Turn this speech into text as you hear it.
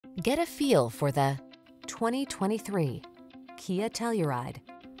Get a feel for the 2023 Kia Telluride.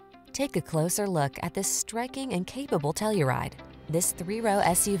 Take a closer look at this striking and capable Telluride. This 3-row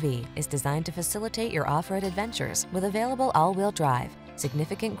SUV is designed to facilitate your off-road adventures with available all-wheel drive,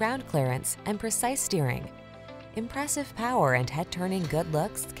 significant ground clearance, and precise steering. Impressive power and head-turning good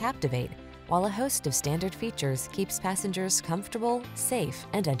looks captivate, while a host of standard features keeps passengers comfortable, safe,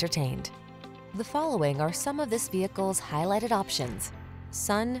 and entertained. The following are some of this vehicle's highlighted options: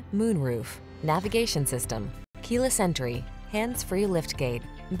 sun, moonroof, navigation system, keyless entry, hands-free liftgate,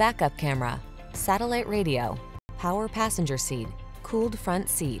 backup camera, satellite radio, power passenger seat, cooled front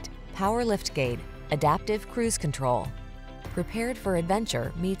seat, power liftgate, adaptive cruise control. Prepared for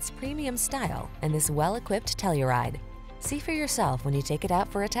adventure meets premium style in this well-equipped Telluride. See for yourself when you take it out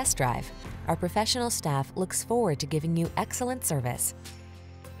for a test drive. Our professional staff looks forward to giving you excellent service.